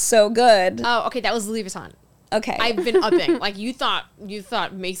smelled so good. Oh, okay, that was Louis Vuitton. Okay. I've been upping. Like, you thought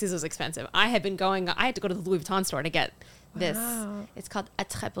Macy's was expensive. I had to go to the Louis Vuitton store to get this. Wow. It's called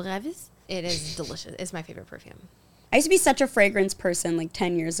Attrape Rêves. It is delicious. It's my favorite perfume. I used to be such a fragrance person like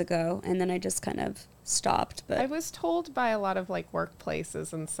 10 years ago, and then I just kind of stopped. But I was told by a lot of like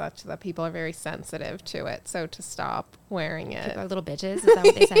workplaces and such that people are very sensitive to it. So to stop wearing it. People are little bitches. Is that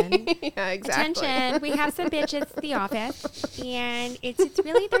what they said? Yeah, exactly. Attention, we have some bitches at the office, and it's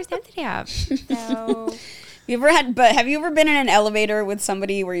really, they're sensitive. So have you ever been in an elevator with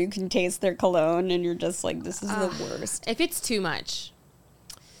somebody where you can taste their cologne and you're just like, this is the worst? if it's too much,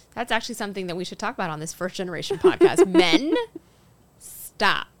 that's actually something that we should talk about on this first generation podcast. Men,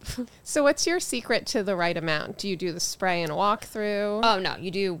 stop. So what's your secret to the right amount? Do you do the spray and walk through? Oh, no.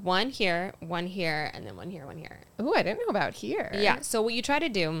 You do one here, and then one here, one here. Oh, I didn't know about here. Yeah. So what you try to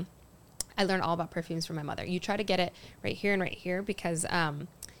do, I learned all about perfumes from my mother. You try to get it right here and right here, because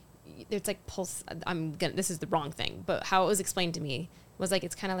it's like pulse. This is the wrong thing, but how it was explained to me was like,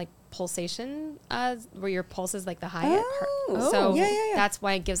 it's kind of like pulsation, where your pulse is like the highest. So yeah. that's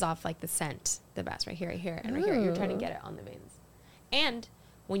why it gives off like the scent the best, right here, and right here. You're trying to get it on the veins. And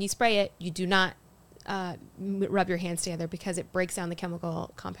when you spray it, you do not rub your hands together, because it breaks down the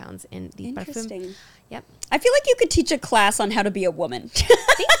chemical compounds in the perfume. Interesting. Yep. I feel like you could teach a class on how to be a woman.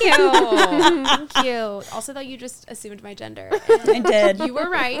 Thank you. Thank you. Also, though, you just assumed my gender. I did. You were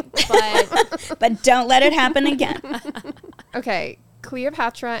right, but But don't let it happen again. Okay.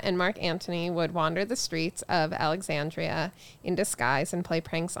 Cleopatra and Mark Antony would wander the streets of Alexandria in disguise and play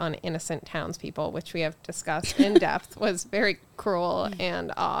pranks on innocent townspeople, which we have discussed in depth, was very cruel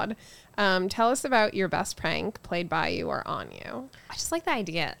and odd. Tell us about your best prank played by you or on you. I just like the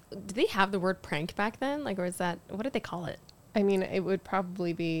idea. Did they have the word prank back then? Like, or is that, what did they call it? I mean, it would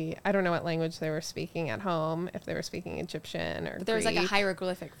probably be, I don't know what language they were speaking at home, if they were speaking Egyptian or But there was like a Greek.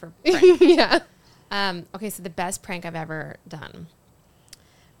 hieroglyphic for prank. Yeah. Okay, so the best prank I've ever done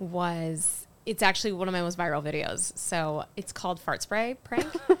was, it's actually one of my most viral videos. So it's called fart spray prank.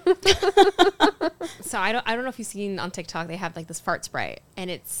 So I don't know if you've seen on TikTok, they have like this fart spray, and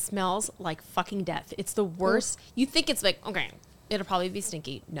it smells like fucking death. It's the worst. You think it's like, okay, it'll probably be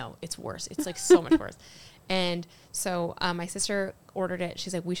stinky. No, it's worse. It's like so much worse. And so my sister ordered it.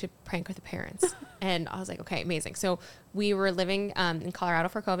 She's like, we should prank with the parents. And I was like, okay, amazing. So we were living in Colorado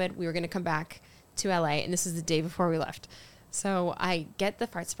for COVID. We were going to come back to LA, and this is the day before we left. So I get the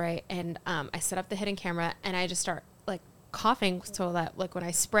fart spray, and I set up the hidden camera, and I just start like coughing, so that like when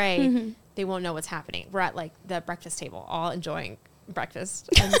I spray, they won't know what's happening. We're at like the breakfast table, all enjoying breakfast.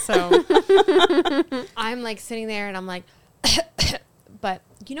 And so I'm like sitting there, and I'm like, but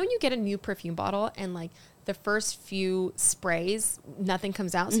you know, when you get a new perfume bottle and like the first few sprays, nothing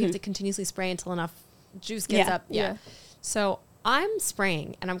comes out. So you have to continuously spray until enough juice gets up. Yeah. So I'm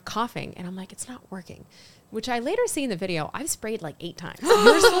spraying and I'm coughing, and I'm like, it's not working. Which I later see in the video, I've sprayed like 8 times. You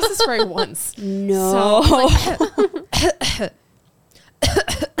were supposed to spray once. No. So, like,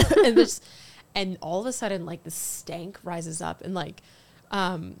 and all of a sudden, like, the stank rises up, and like,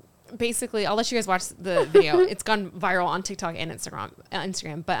 basically, I'll let you guys watch the video. It's gone viral on TikTok and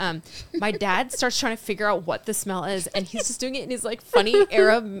Instagram. But my dad starts trying to figure out what the smell is, and he's just doing it in his like funny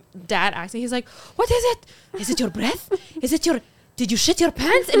Arab dad accent. He's like, "What is it? Is it your breath? Is it your? Did you shit your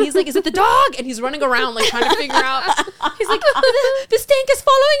pants?" And he's like, "Is it the dog?" And he's running around like trying to figure out. He's like, the stink is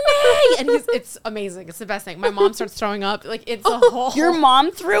following me, and it's amazing. It's the best thing. My mom starts throwing up. Like, it's a whole. Your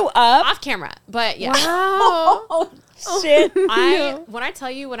mom threw up off camera, but yeah. Wow. Shit. When I tell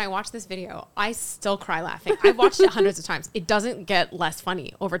you, when I watch this video, I still cry laughing. I've watched it hundreds of times. It doesn't get less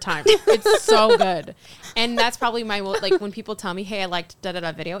funny over time. It's so good. And that's probably my, like, when people tell me, hey, I liked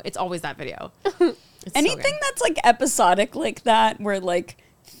da-da-da video, it's always that video. It's anything that's like episodic like that, where like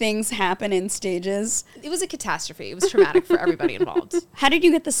things happen in stages. It was a catastrophe. It was traumatic for everybody involved. How did you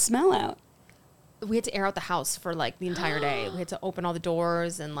get the smell out? We had to air out the house for like the entire day. We had to open all the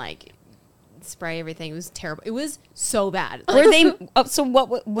doors and like spray everything. It was terrible. It was so bad. Were they? So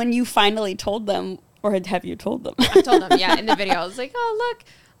what? When you finally told them, or have you told them? I told them. Yeah, in the video, I was like, "Oh look."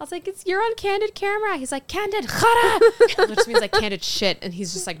 I was like, you're on candid camera. He's like, candid khara, which means like candid shit. And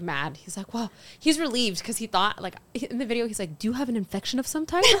he's just like mad. He's like, well, he's relieved because he thought, like, in the video, he's like, do you have an infection of some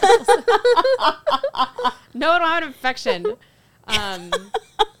type? No, I don't have an infection.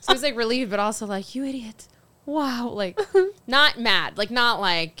 So he's like relieved, but also like, you idiot. Wow. Like, not mad. Like, not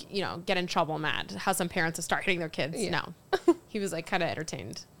like, you know, get in trouble mad. How some parents will start hitting their kids. Yeah. No. He was like kind of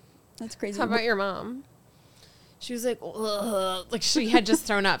entertained. That's crazy. How about your mom? She was like, ugh. Like she had just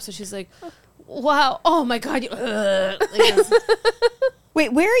thrown up. So she's like, wow, oh my God. Like,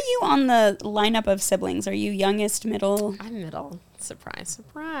 wait, where are you on the lineup of siblings? Are you youngest, middle? I'm middle. Surprise,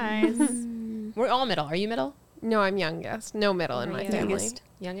 surprise. We're all middle. Are you middle? No, I'm youngest. No middle in my family.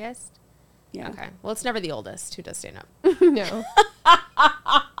 Youngest? Yeah. Okay. Well, it's never the oldest who does stand up. No.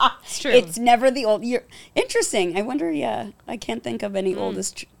 It's true. It's never the old. You're interesting. I wonder. Yeah, I can't think of any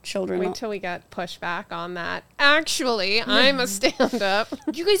oldest children. Wait till we get pushback on that. Actually, I'm a stand-up.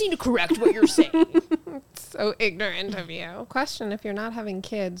 You guys need to correct what you're saying. So ignorant of you. Question: if you're not having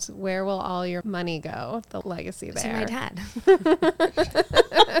kids, where will all your money go? The legacy there. To my dad.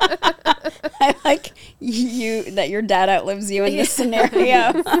 I like that your dad outlives you in this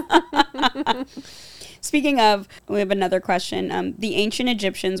scenario. Speaking of, we have another question. The ancient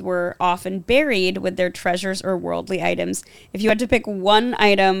Egyptians were often buried with their treasures or worldly items. If you had to pick one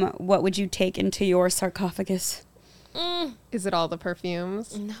item, what would you take into your sarcophagus? Is it all the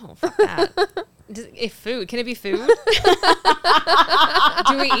perfumes? No, fuck that. If food, can it be food? Do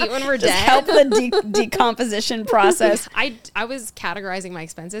we eat when we're Just dead? help the decomposition process. I was categorizing my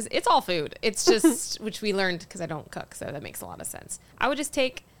expenses. It's all food. It's just, which we learned because I don't cook, so that makes a lot of sense. I would just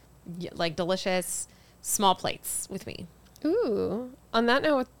take like delicious small plates with me. Ooh. On that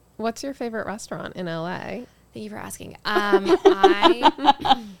note, what's your favorite restaurant in LA? Thank you for asking.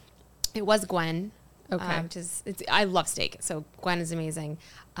 It was Gwen. Okay. I love steak, so Gwen is amazing.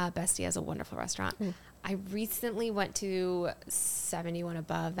 Bestie has a wonderful restaurant. I recently went to 71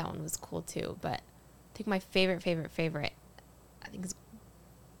 Above. That one was cool too. But I think my favorite, I think is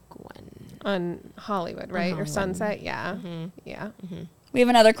Gwen. On Hollywood, right? Or Sunset? Yeah. Mm-hmm. Yeah. Mm-hmm. We have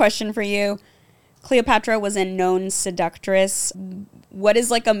another question for you. Cleopatra was a known seductress. What is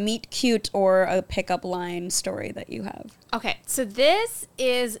like a meet cute or a pickup line story that you have? Okay, so this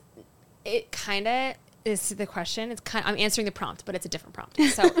is, it kind of is the question. It's kind. I'm answering the prompt, but it's a different prompt.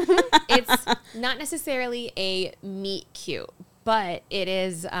 So it's not necessarily a meet cute, but it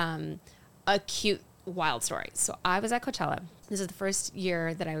is a cute wild story. So I was at Coachella. This is the first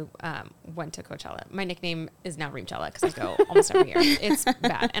year that I went to Coachella. My nickname is now Reemchella because I go almost every year. It's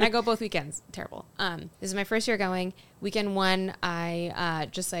bad. And I go both weekends. Terrible. This is my first year going. Weekend one, I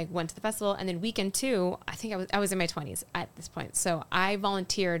just like went to the festival. And then weekend two, I think I was in my 20s at this point. So I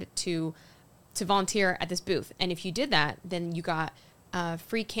volunteered to volunteer at this booth. And if you did that, then you got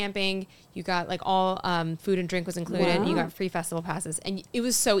free camping. You got like all food and drink was included. Wow. You got free festival passes. And it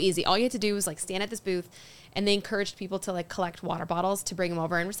was so easy. All you had to do was like stand at this booth, and they encouraged people to like collect water bottles to bring them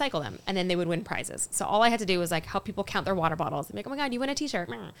over and recycle them. And then they would win prizes. So all I had to do was like help people count their water bottles and be like, oh my God, you win a t-shirt.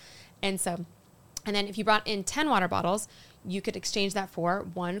 And then if you brought in 10 water bottles, you could exchange that for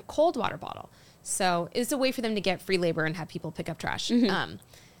one cold water bottle. So it's a way for them to get free labor and have people pick up trash. Mm-hmm.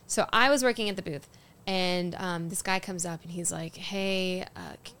 So I was working at the booth, and this guy comes up and he's like, hey,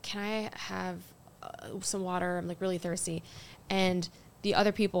 can I have some water? I'm like really thirsty. And the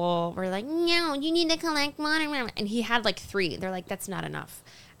other people were like, no, you need to collect water. And he had like 3. They're like, that's not enough.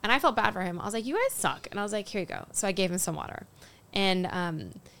 And I felt bad for him. I was like, you guys suck. And I was like, here you go. So I gave him some water.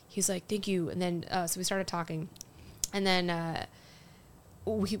 And he's like, thank you. And then so we started talking. And then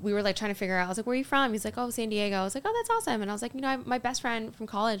we were like trying to figure out, I was like, where are you from? He's like, oh, San Diego. I was like, oh, that's awesome. And I was like, my best friend from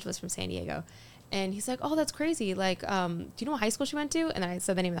college was from San Diego. And he's like, oh, that's crazy. Like, do you know what high school she went to? And then I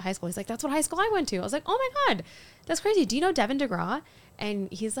said the name of the high school. He's like, that's what high school I went to. I was like, oh my God, that's crazy. Do you know Devin DeGraw?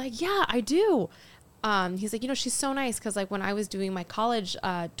 And he's like, yeah, I do. He's like, she's so nice. Cause like when I was doing my college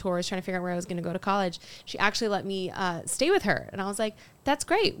tours, trying to figure out where I was going to go to college, she actually let me stay with her. And I was like, that's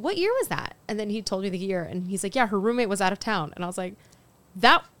great. What year was that? And then he told me the year, and he's like, yeah, her roommate was out of town. And I was like,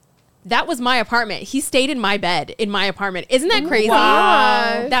 that was my apartment. He stayed in my bed in my apartment. Isn't that crazy?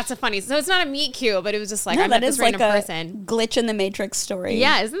 Wow. That's a funny. So it's not a meet cute, but it was just like, No, I met that this is like random a person. glitch in the Matrix story.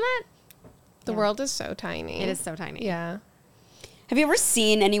 Yeah, isn't that? The world is so tiny. It is so tiny. Yeah. Have you ever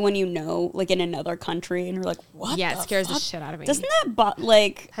seen anyone you know like in another country and you're like, what? Yeah, it the scares the fuck? shit out of me. Doesn't that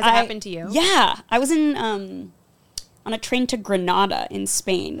like Has it happened to you? Yeah, I was in on a train to Granada in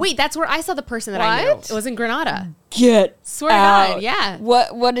Spain. Wait, that's where I saw the person that I knew. What? It was in Granada. Get Swear to out. God, yeah.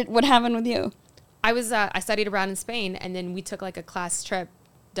 What happened with you? I was I studied abroad in Spain, and then we took like a class trip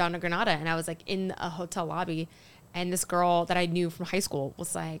down to Granada, and I was like in a hotel lobby, and this girl that I knew from high school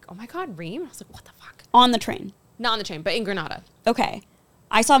was like, "Oh my God, Reem!" I was like, "What the fuck?" On the train. Not on the train, but in Granada. Okay.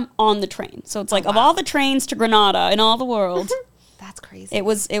 I saw him on the train. So it's like of all the trains to Granada in all the world, That's crazy. it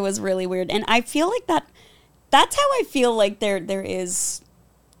was really weird. And I feel like that's how I feel like there is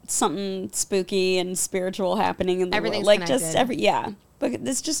something spooky and spiritual happening in the Everything's world. Like connected. yeah. But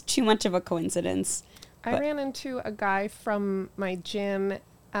it's just too much of a coincidence. I ran into a guy from my gym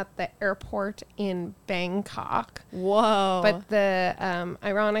at the airport in Bangkok. Whoa. But the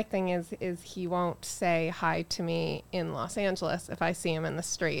ironic thing is he won't say hi to me in Los Angeles if I see him in the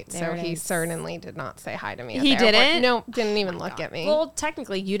street. There so it he is. certainly did not say hi to me. At He the airport. didn't? No, didn't even look at me. Well,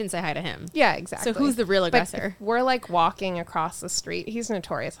 technically, you didn't say hi to him. Yeah, exactly. So who's the real But aggressor? if we're like walking across the street. He's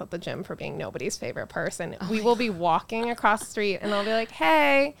notorious at the gym for being nobody's favorite person. We will be walking across the street and I'll be like,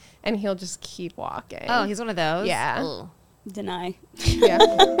 hey, and he'll just keep walking. Oh, he's one of those? Yeah. Ugh. Deny. Yeah.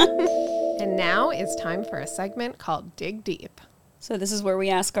 And now it's time for a segment called Dig Deep. So this is where we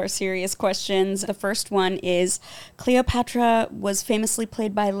ask our serious questions. The first one is, Cleopatra was famously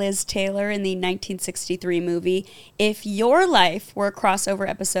played by Liz Taylor in the 1963 movie. If your life were a crossover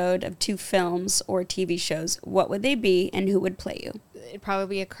episode of two films or TV shows, what would they be and who would play you? It'd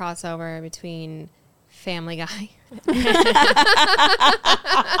probably be a crossover between Family Guy.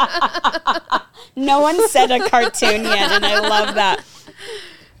 No one said a cartoon yet, and I love that.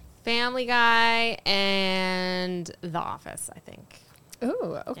 Family Guy and The Office, I think.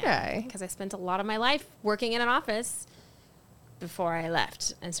 Ooh, okay. Because I spent a lot of my life working in an office before I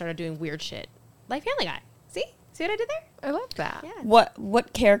left and started doing weird shit. Like Family Guy. See what I did there? I love that. Yeah.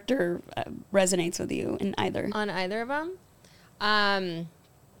 What character resonates with you in either? On either of them?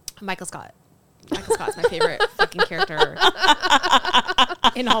 Michael Scott. Michael Scott's my favorite fucking character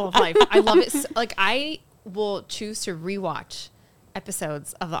in all of life. I love it. Like, I will choose to rewatch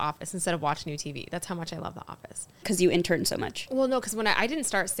episodes of The Office instead of watch new TV. That's how much I love The Office. Because you intern so much. Well, no, because when I didn't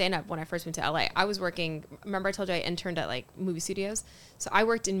start stand-up when I first went to LA. I was working, remember I told you I interned at like movie studios? So I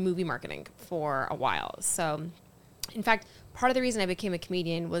worked in movie marketing for a while. So in fact, part of the reason I became a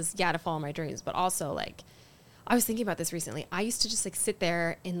comedian was, to follow my dreams, but also like, I was thinking about this recently. I used to just like sit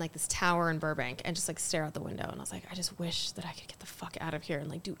there in like this tower in Burbank and just like stare out the window. And I was like, I just wish that I could get the fuck out of here and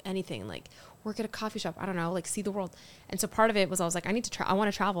like do anything, like work at a coffee shop. I don't know, like see the world. And so part of it was I was like, I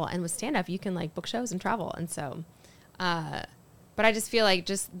want to travel. And with stand up, you can like book shows and travel. And so, but I just feel like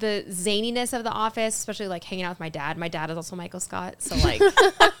just the zaniness of The Office, especially like hanging out with my dad. My dad is also Michael Scott. So like,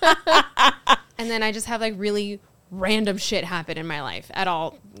 and then I just have like really random shit happen in my life at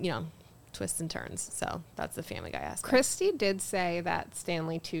all, twists and turns. So that's the Family Guy aspect. Christy did say that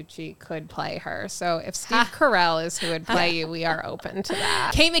Stanley Tucci could play her. So if Steve Carell is who would play you, we are open to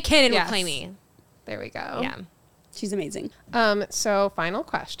that. Kate McKinnon Yes. would play me. There we go. Yeah. She's amazing. So final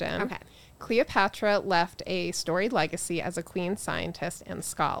question. Okay. Cleopatra left a storied legacy as a queen scientist and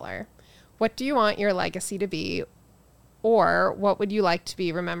scholar. What do you want your legacy to be? Or what would you like to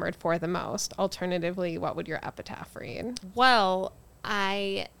be remembered for the most? Alternatively, what would your epitaph read? Well,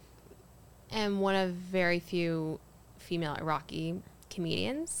 I am one of very few female Iraqi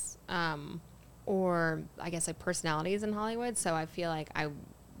comedians, or I guess like personalities in Hollywood. So I feel like I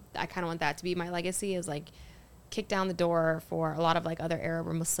kind of want that to be my legacy, is like kick down the door for a lot of like other Arab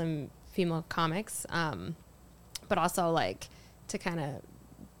or Muslim female comics, but also like to kind of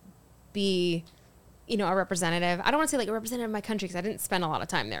be, a representative. I don't want to say like a representative of my country because I didn't spend a lot of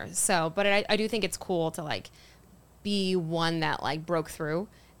time there. So, but I do think it's cool to like be one that like broke through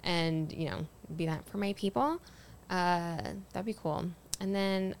and, be that for my people. That'd be cool. And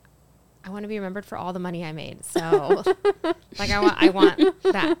then I want to be remembered for all the money I made. So like I want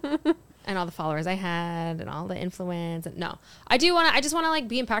that. And all the followers I had and all the influence. And no, I just want to like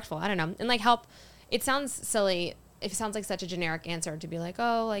be impactful. I don't know. And like help. It sounds silly. It sounds like such a generic answer to be like,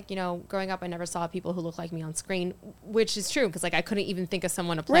 oh, like, you know, growing up, I never saw people who look like me on screen, which is true. Cause like, I couldn't even think of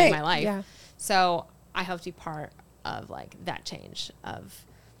someone to play in my life. Yeah. So I hope to be part of like that change of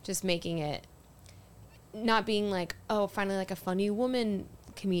just making it not being like, oh, finally like a funny woman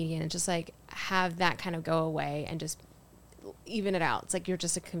comedian, and just like have that kind of go away and just even it out. It's like you're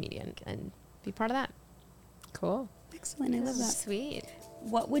just a comedian and be part of that. Cool. Excellent. I love that. Sweet.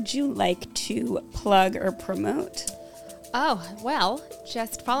 What would you like to plug or promote? Oh, well,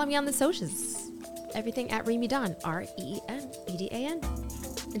 just follow me on the socials. Everything at Reem Edan, REEMEDAN.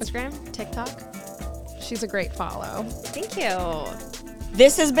 Instagram, TikTok. She's a great follow. Thank you.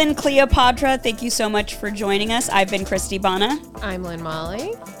 This has been Cleopatra. Thank you so much for joining us. I've been Christy Bana. I'm Lynn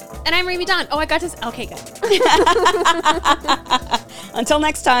Molly. And I'm Reem Edan. Oh, I got to... Okay, good. Until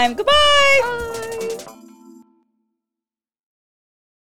next time. Goodbye. Bye.